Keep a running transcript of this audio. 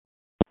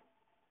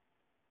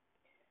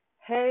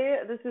Hey,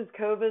 this is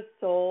Kova's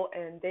Soul,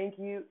 and thank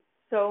you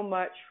so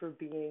much for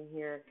being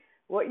here.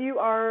 What you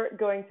are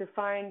going to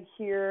find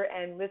here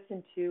and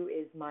listen to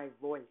is my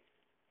voice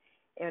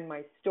and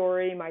my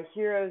story, my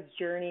hero's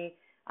journey.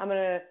 I'm going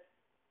to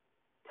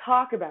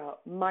talk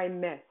about my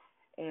myths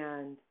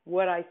and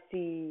what I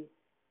see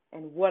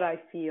and what I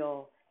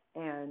feel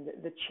and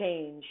the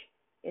change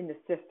in the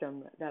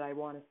system that I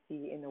want to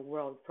see in the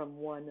world from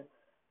one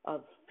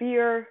of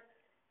fear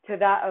to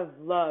that of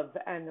love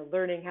and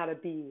learning how to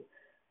be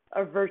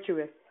a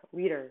virtuous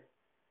leader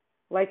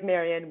like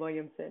Marianne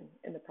Williamson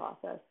in the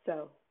process.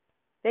 So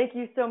thank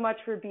you so much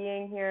for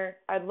being here.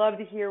 I'd love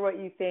to hear what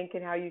you think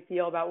and how you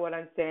feel about what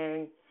I'm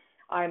saying.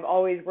 I'm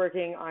always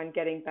working on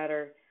getting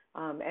better,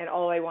 and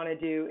all I want to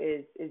do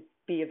is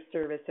be of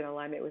service and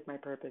alignment with my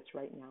purpose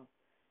right now.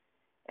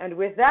 And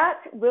with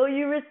that, will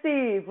you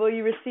receive? Will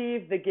you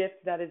receive the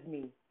gift that is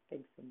me?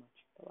 Thanks so much.